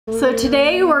So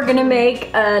today we're gonna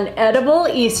make an edible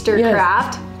Easter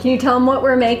craft. Can you tell them what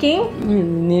we're making?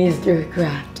 An Easter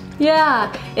craft.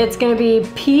 Yeah, it's gonna be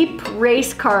Peep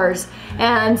race cars.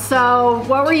 And so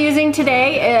what we're using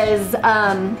today is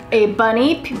a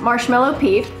bunny marshmallow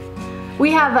Peep.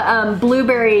 We have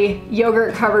blueberry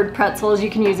yogurt covered pretzels. You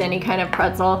can use any kind of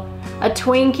pretzel. A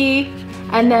Twinkie.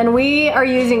 And then we are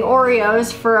using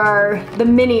Oreos for the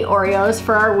mini Oreos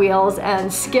for our wheels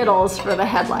and Skittles for the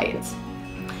headlights.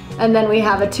 And then we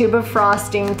have a tube of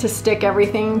frosting to stick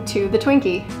everything to the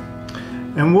Twinkie.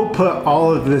 And we'll put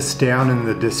all of this down in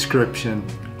the description.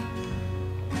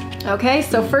 Okay,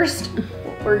 so first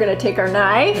we're gonna take our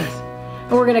knife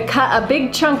and we're gonna cut a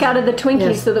big chunk out of the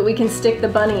Twinkie so that we can stick the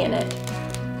bunny in it.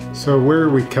 So where are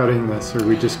we cutting this? Are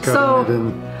we just cutting it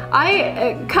in?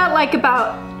 I cut like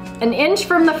about an inch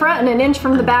from the front and an inch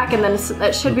from the back, and then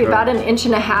that should be about 1.5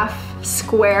 inches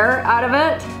square out of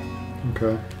it.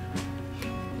 Okay.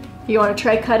 You want to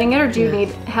try cutting it, or do you need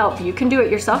help? You can do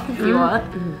it yourself if you want.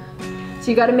 So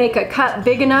you got to make a cut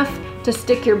big enough to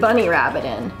stick your bunny rabbit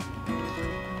in.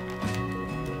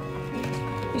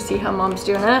 You see how Mom's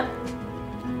doing it?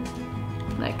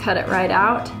 And I cut it right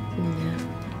out.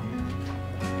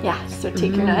 Yeah, so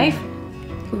take your knife,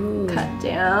 cut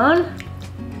down.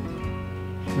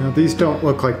 Now these don't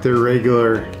look like they're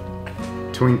regular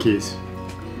Twinkies.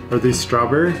 Are these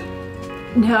strawberry?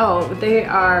 No, they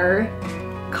are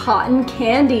cotton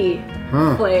candy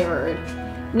flavored.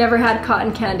 Never had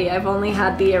cotton candy. I've only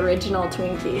had the original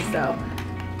Twinkie, so.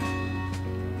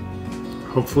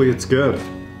 Hopefully it's good.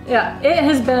 Yeah, it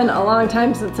has been a long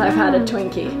time since I've had a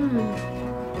Twinkie.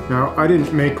 Now I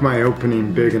didn't make my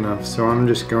opening big enough, so I'm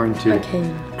just going to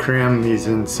cram these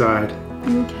inside.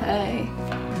 Okay.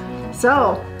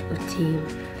 So,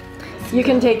 you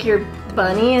can take your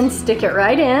bunny and stick it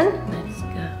right in. Let's go.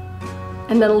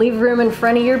 And then leave room in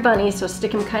front of your bunny, so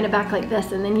stick him kind of back like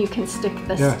this, and then you can stick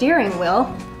the steering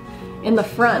wheel in the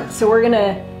front. So we're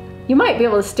gonna, you might be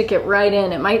able to stick it right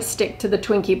in. It might stick to the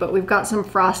Twinkie, but we've got some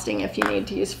frosting if you need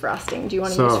to use frosting. Do you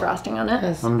want to use frosting on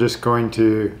it? I'm just going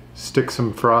to stick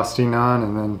some frosting on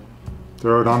and then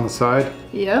throw it on the side.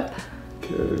 Yep.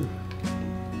 Okay.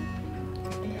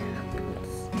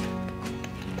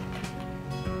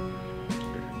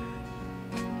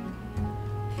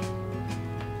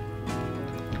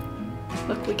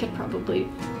 Look, we could probably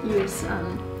use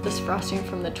this frosting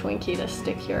from the Twinkie to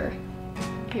stick your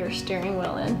steering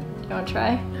wheel in. You want to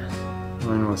try?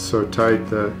 Mine was so tight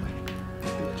that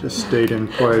it just stayed in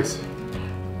place.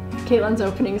 Katelyn's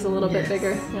opening is a little bit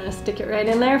bigger. You want to stick it right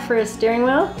in there for a steering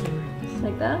wheel?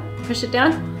 Like that. Push it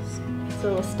down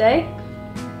so it'll stay.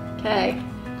 Okay.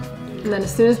 And then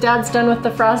as soon as Dad's done with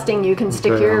the frosting, you can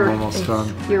stick your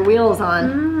wheels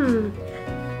on.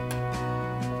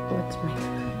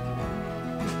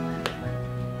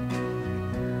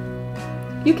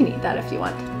 You can eat that if you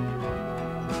want.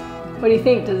 What do you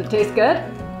think? Does it taste good?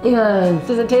 Yeah.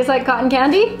 Does it taste like cotton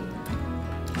candy?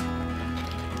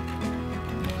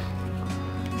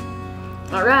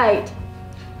 All right.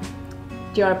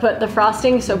 Do you want to put the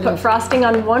frosting? So put frosting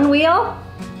on one wheel,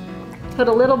 put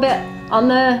a little bit on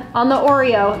the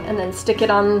Oreo, and then stick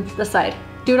it on the side.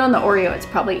 Do it on the Oreo. It's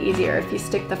probably easier if you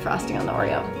stick the frosting on the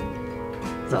Oreo.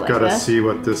 So I've got to see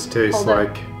what this tastes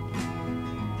like.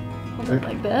 Hold it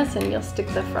like this, and you'll stick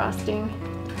the frosting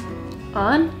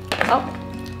on. Oh,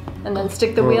 and then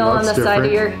stick the wheel on the side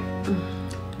of your.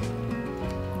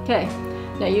 Okay,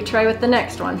 now you try with the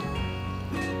next one.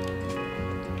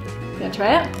 You gonna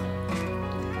try it?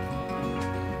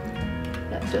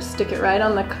 Yeah, just stick it right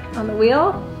on the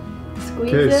wheel.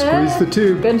 Squeeze it. Okay, squeeze the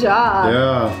tube. Good job.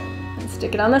 Yeah. And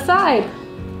stick it on the side.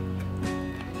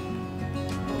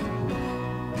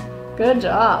 Good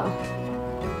job.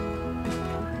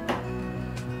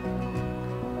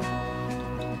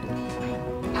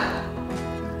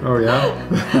 Oh yeah?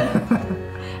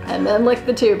 And then lick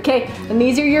the tube. Okay, and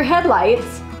these are your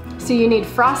headlights, so you need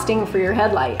frosting for your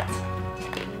headlights.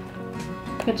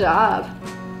 Good job.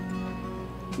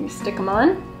 You stick them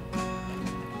on.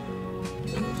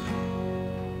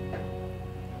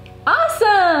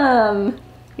 Awesome!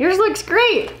 Yours looks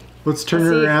great. Let's turn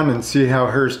it around and see how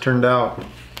hers turned out.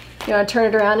 You want to turn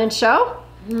it around and show?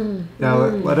 Now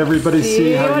let everybody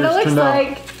see how what yours it looks turned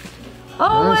like. out.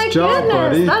 Oh nice my job, goodness,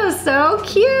 buddy. that is so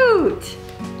cute.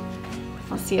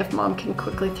 I'll see if Mom can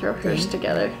quickly throw hers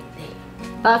together.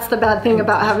 That's the bad thing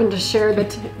about having to share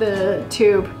the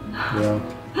tube. Yeah.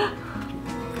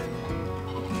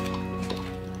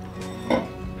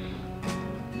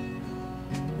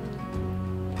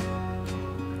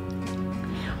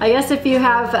 I guess if you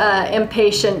have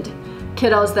impatient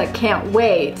kiddos that can't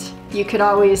wait, You could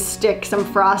always stick some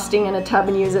frosting in a tub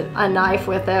and use a knife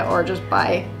with it, or just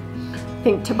buy, I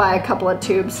think to buy a couple of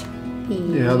tubes.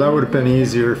 Yeah, that would have been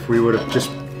easier if we would have just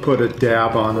put a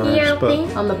dab on ours, but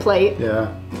On the plate.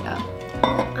 yeah. Yeah.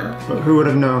 But who would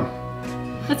have known?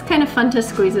 It's kind of fun to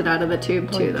squeeze it out of the tube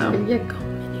too, though. Here you go,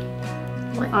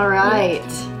 Minnie. All right.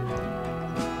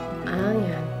 Oh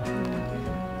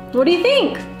yeah. What do you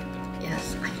think?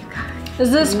 Yes, what you got?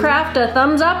 Is this craft a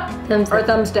thumbs up Thumbs or up.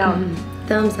 thumbs down?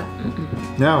 Thumbs up.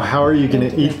 Now, how are you going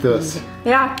to eat this?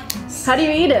 Yeah. How do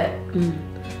you eat it?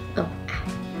 Oh.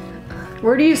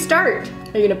 Where do you start?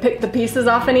 Are you gonna pick the pieces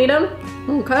off and eat them?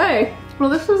 Okay. Well,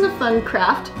 this was a fun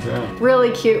craft. Yeah.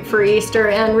 Really cute for Easter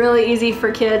and really easy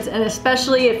for kids, and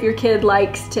especially if your kid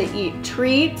likes to eat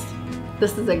treats,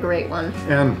 this is a great one.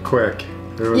 And quick.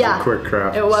 It was a quick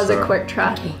craft. It was so. a quick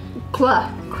craft.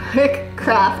 Quick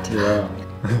craft. Yeah.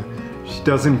 She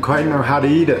doesn't quite know how to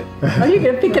eat it. Are you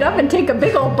gonna pick it up and take a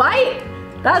big old bite?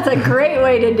 That's a great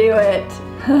way to do it.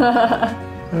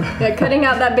 Yeah, cutting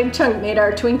out that big chunk made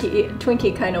our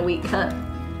Twinkie kind of weak, huh?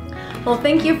 Well,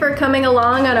 thank you for coming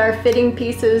along on our fitting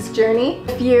pieces journey.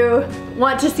 If you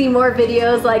want to see more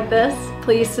videos like this,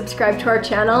 please subscribe to our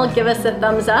channel, give us a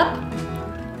thumbs up,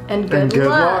 and good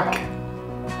luck.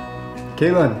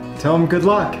 Katelyn, tell them good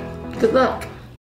luck. Good luck.